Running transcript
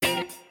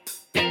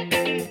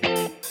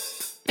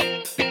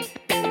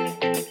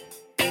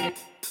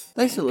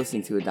Thanks for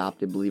listening to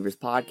Adopted Believers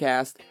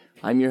Podcast.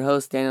 I'm your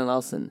host, Daniel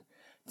Nelson.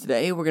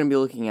 Today we're going to be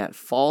looking at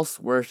false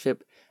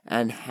worship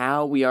and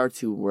how we are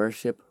to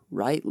worship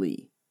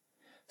rightly.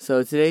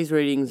 So today's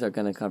readings are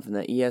going to come from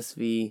the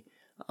ESV.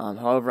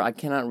 However, I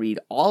cannot read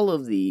all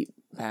of the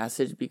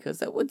passage because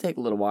that would take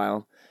a little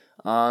while.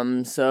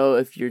 So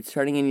if you're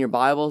turning in your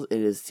Bibles, it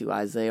is to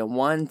Isaiah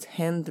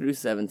 1:10 through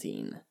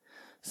 17.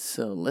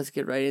 So let's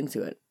get right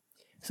into it.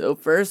 So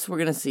first, we're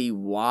going to see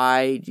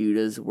why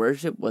Judah's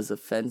worship was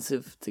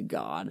offensive to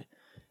God,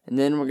 and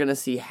then we're going to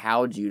see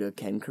how Judah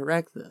can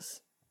correct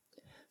this.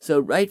 So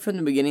right from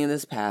the beginning of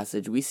this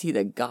passage, we see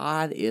that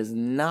God is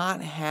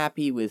not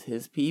happy with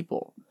his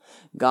people.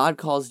 God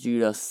calls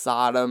Judah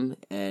Sodom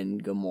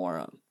and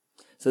Gomorrah.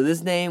 So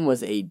this name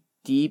was a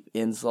deep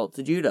insult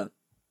to Judah.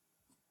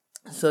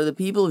 So the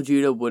people of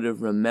Judah would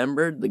have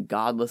remembered the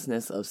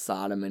godlessness of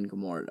Sodom and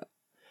Gomorrah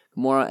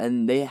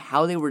and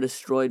how they were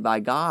destroyed by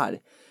God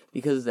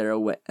because of their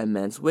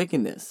immense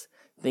wickedness.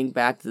 Think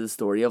back to the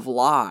story of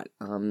Lot.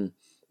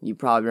 You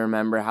probably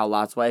remember how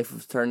Lot's wife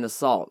was turned to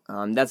salt.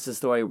 That's the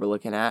story we're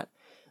looking at.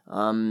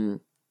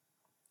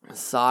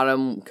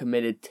 Sodom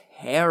committed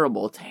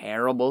terrible,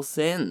 terrible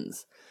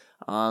sins.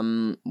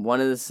 One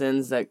of the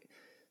sins that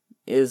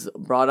is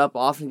brought up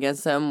often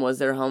against them was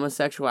their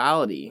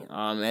homosexuality.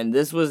 And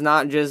this was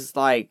not just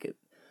like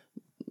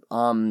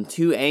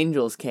two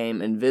angels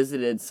came and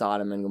visited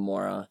Sodom and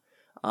Gomorrah.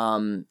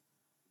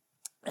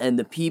 And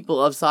the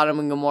people of Sodom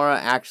and Gomorrah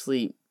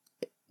actually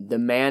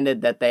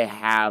demanded that they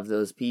have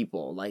those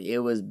people. Like, it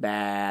was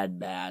bad,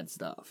 bad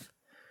stuff.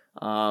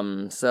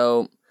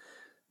 So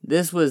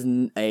this was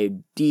a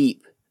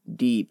deep,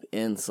 deep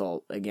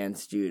insult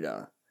against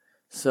Judah.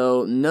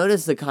 So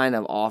notice the kind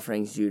of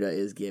offerings Judah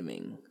is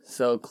giving.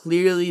 So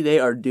clearly they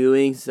are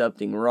doing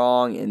something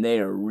wrong, and they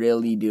are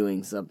really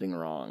doing something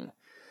wrong.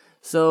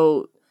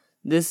 So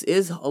this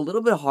is a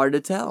little bit hard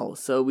to tell.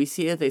 So we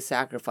see that they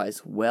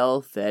sacrifice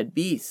well-fed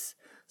beasts.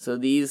 So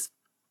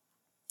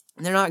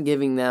they're not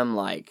giving them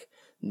like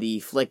the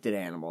afflicted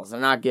animals. They're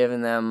not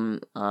giving them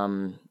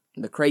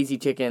the crazy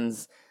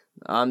chickens.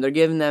 They're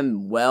giving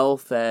them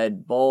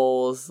well-fed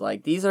bulls.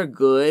 Like, these are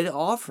good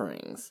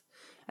offerings.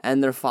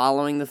 And they're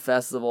following the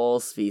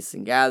festivals, feasts,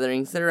 and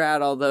gatherings. They're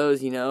at all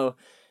those,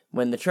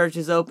 when the church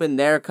is open,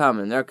 they're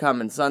coming. They're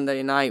coming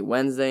Sunday night,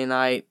 Wednesday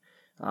night.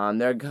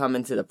 They're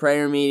coming to the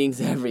prayer meetings,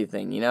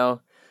 everything,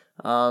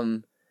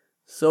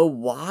 So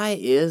why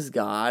is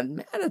God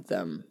mad at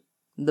them?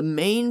 The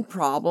main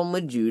problem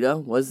with Judah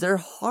was their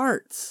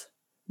hearts.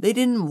 They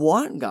didn't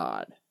want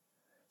God.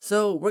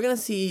 So we're going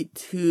to see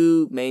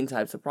two main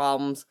types of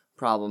problems.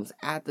 Problems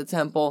at the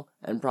temple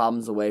and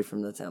problems away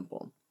from the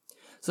temple.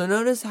 So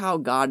notice how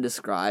God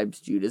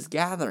describes Judah's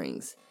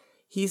gatherings.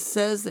 He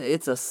says that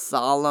it's a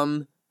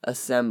solemn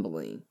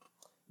assembly.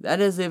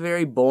 That is a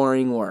very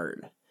boring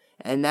word.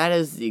 And that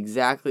is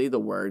exactly the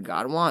word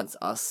God wants.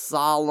 A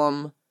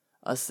solemn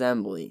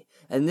assembly.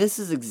 And this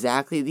is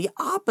exactly the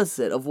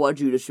opposite of what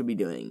Judah should be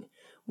doing.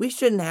 We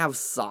shouldn't have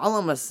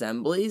solemn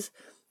assemblies.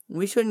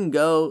 We shouldn't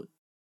go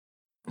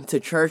to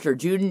church, or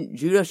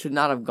Judah should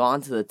not have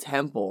gone to the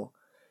temple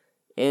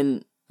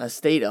in a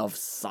state of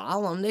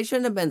solemn. They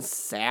shouldn't have been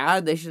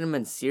sad. They shouldn't have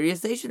been serious.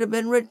 They should have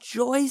been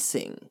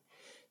rejoicing.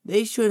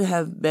 They should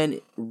have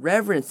been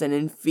reverent and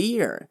in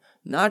fear,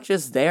 not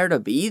just there to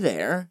be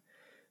there.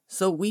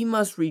 So we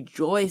must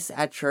rejoice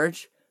at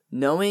church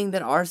knowing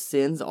that our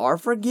sins are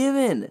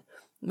forgiven.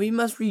 We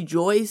must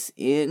rejoice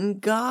in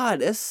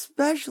God,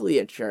 especially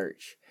at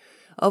church.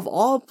 Of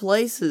all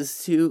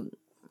places to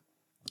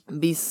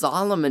be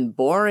solemn and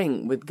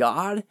boring with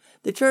God,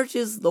 the church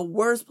is the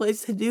worst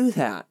place to do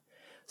that.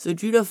 So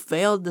Judah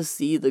failed to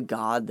see the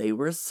God they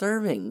were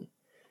serving.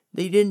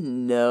 They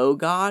didn't know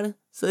God,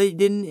 so they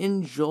didn't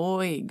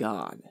enjoy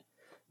God.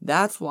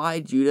 That's why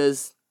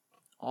Judah's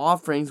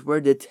offerings were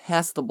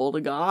detestable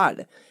to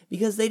God,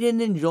 because they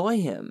didn't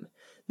enjoy him.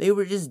 They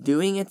were just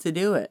doing it to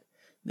do it.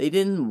 They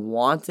didn't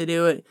want to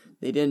do it.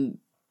 They didn't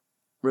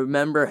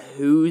remember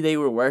who they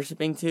were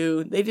worshiping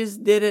to. They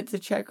just did it to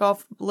check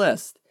off the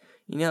list.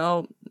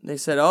 They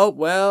said, oh,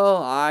 well,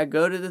 I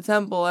go to the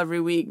temple every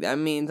week. That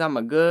means I'm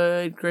a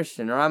good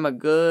Christian, or I'm a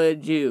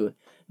good Jew.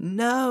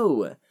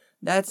 No,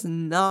 that's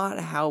not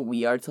how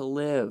we are to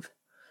live.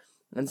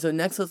 And so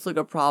next, let's look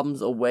at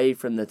problems away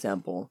from the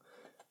temple.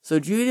 So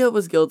Judah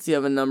was guilty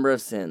of a number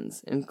of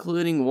sins,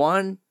 including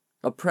 1,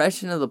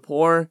 oppression of the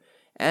poor,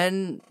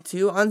 and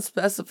 2,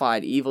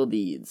 unspecified evil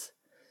deeds.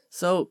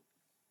 So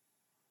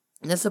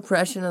this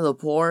oppression of the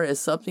poor is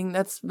something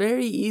that's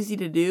very easy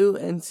to do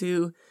and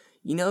to,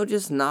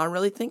 just not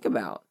really think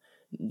about.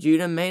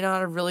 Judah may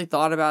not have really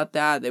thought about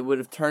that. They would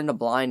have turned a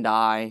blind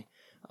eye.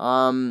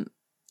 And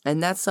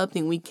that's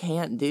something we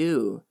can't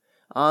do.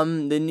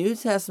 The New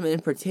Testament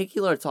in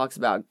particular talks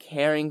about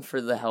caring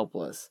for the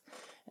helpless.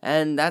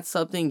 And that's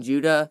something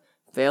Judah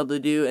failed to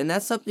do. And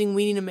that's something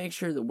we need to make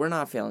sure that we're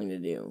not failing to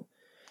do.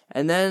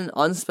 And then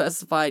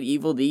unspecified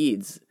evil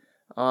deeds.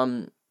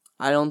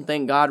 I don't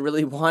think God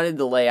really wanted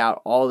to lay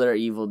out all their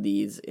evil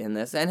deeds in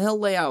this. And he'll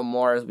lay out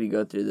more as we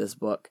go through this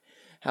book.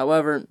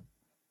 However,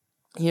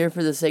 here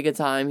for the sake of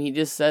time, he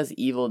just says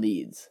evil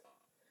deeds.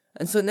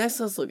 And so next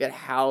let's look at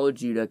how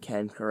Judah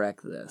can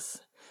correct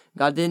this.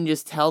 God didn't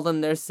just tell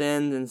them their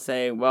sins and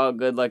say, well,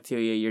 good luck to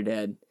you, you're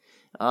dead.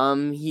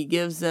 He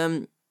gives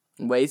them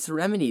ways to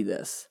remedy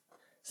this.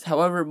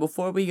 However,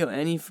 before we go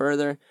any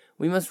further,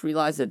 we must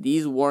realize that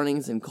these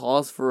warnings and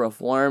calls for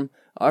reform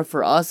are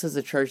for us as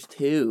a church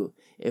too,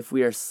 if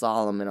we are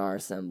solemn in our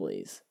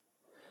assemblies.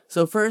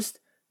 So first,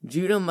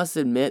 Judah must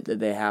admit that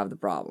they have the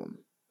problem.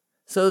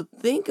 So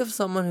think of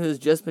someone who has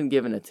just been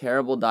given a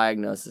terrible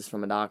diagnosis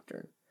from a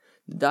doctor.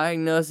 The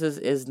diagnosis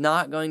is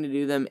not going to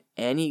do them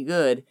any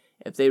good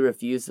if they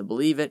refuse to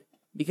believe it,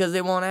 because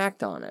they won't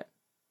act on it.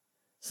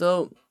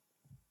 So,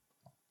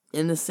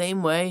 in the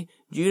same way,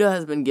 Judah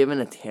has been given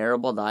a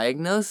terrible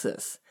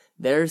diagnosis.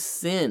 There's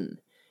sin.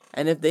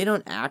 And if they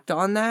don't act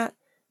on that,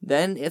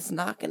 then it's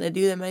not going to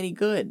do them any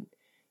good.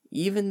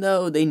 Even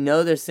though they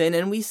know their sin,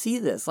 and we see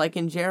this, like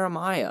in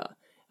Jeremiah.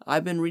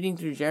 I've been reading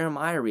through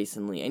Jeremiah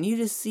recently, and you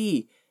just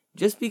see,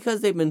 just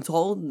because they've been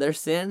told their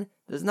sin,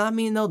 does not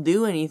mean they'll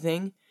do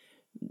anything.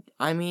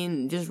 I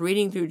mean, just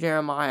reading through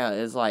Jeremiah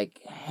is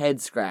like head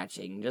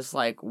scratching. Just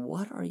like,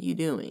 what are you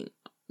doing?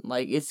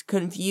 Like, it's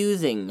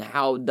confusing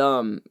how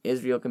dumb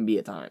Israel can be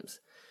at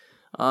times.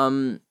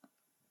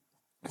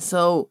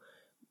 So,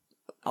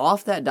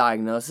 off that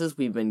diagnosis,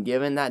 we've been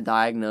given that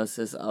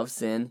diagnosis of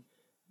sin.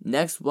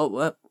 Next,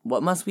 what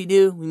must we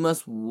do? We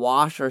must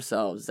wash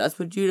ourselves. That's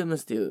what Judah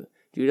must do.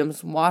 Judah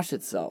must wash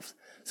itself.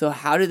 So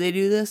how do they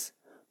do this?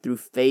 Through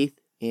faith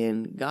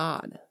in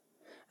God.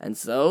 And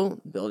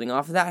so, building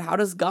off of that, how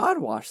does God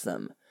wash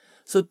them?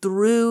 So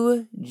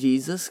through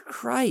Jesus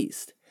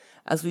Christ.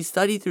 As we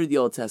study through the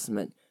Old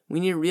Testament, we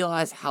need to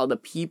realize how the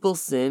people's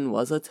sin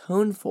was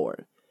atoned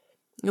for.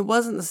 It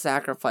wasn't the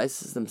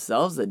sacrifices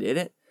themselves that did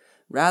it.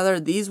 Rather,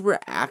 these were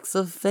acts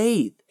of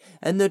faith.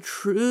 And the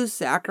true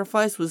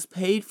sacrifice was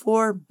paid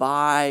for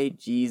by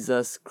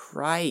Jesus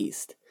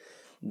Christ.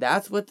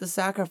 That's what the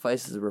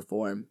sacrifices were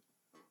for.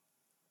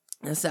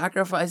 The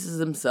sacrifices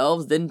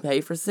themselves didn't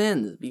pay for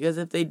sins, because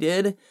if they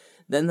did,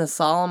 then the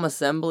solemn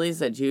assemblies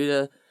that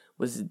Judah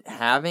was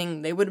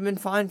having, they would have been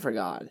fine for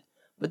God.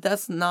 But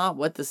that's not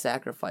what the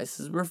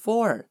sacrifices were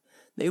for.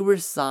 They were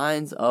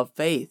signs of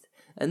faith.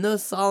 And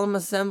those solemn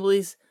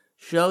assemblies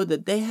showed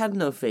that they had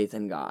no faith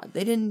in God.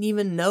 They didn't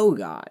even know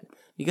God.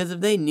 Because if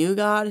they knew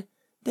God,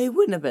 they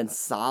wouldn't have been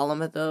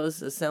solemn at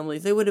those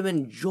assemblies. They would have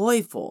been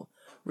joyful,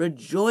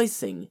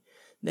 rejoicing.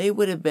 They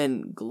would have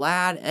been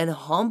glad and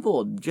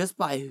humbled just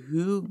by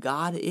who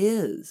God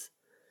is.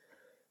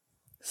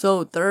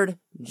 So third,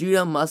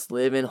 Judah must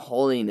live in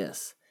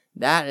holiness.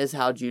 That is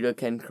how Judah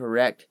can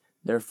correct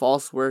their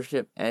false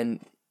worship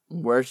and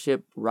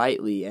worship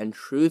rightly and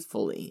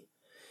truthfully.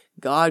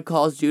 God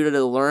calls Judah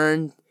to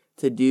learn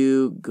to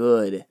do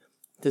good,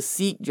 to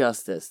seek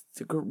justice,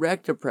 to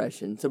correct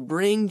oppression, to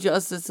bring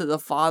justice to the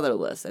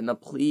fatherless, and to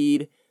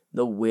plead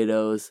the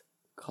widow's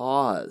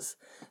cause.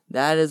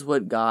 That is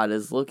what God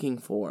is looking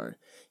for.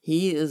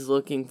 He is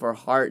looking for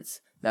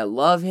hearts that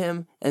love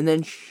Him and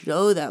then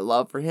show that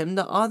love for Him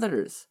to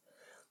others.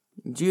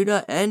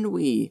 Judah and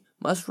we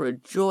must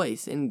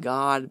rejoice in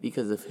God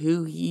because of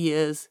who He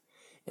is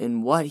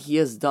and what He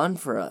has done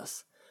for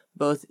us,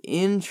 both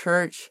in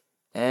church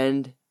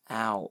and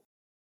out.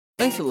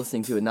 Thanks for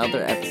listening to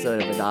another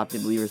episode of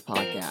Adopted Believers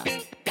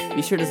Podcast.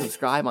 Be sure to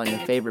subscribe on your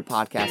favorite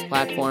podcast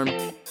platform.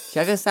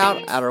 Check us out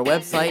at our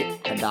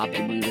website,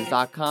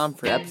 adoptedbelievers.com,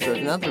 for episodes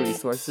and other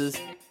resources.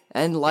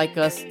 And like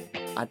us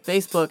at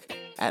Facebook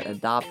at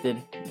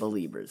Adopted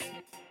Believers.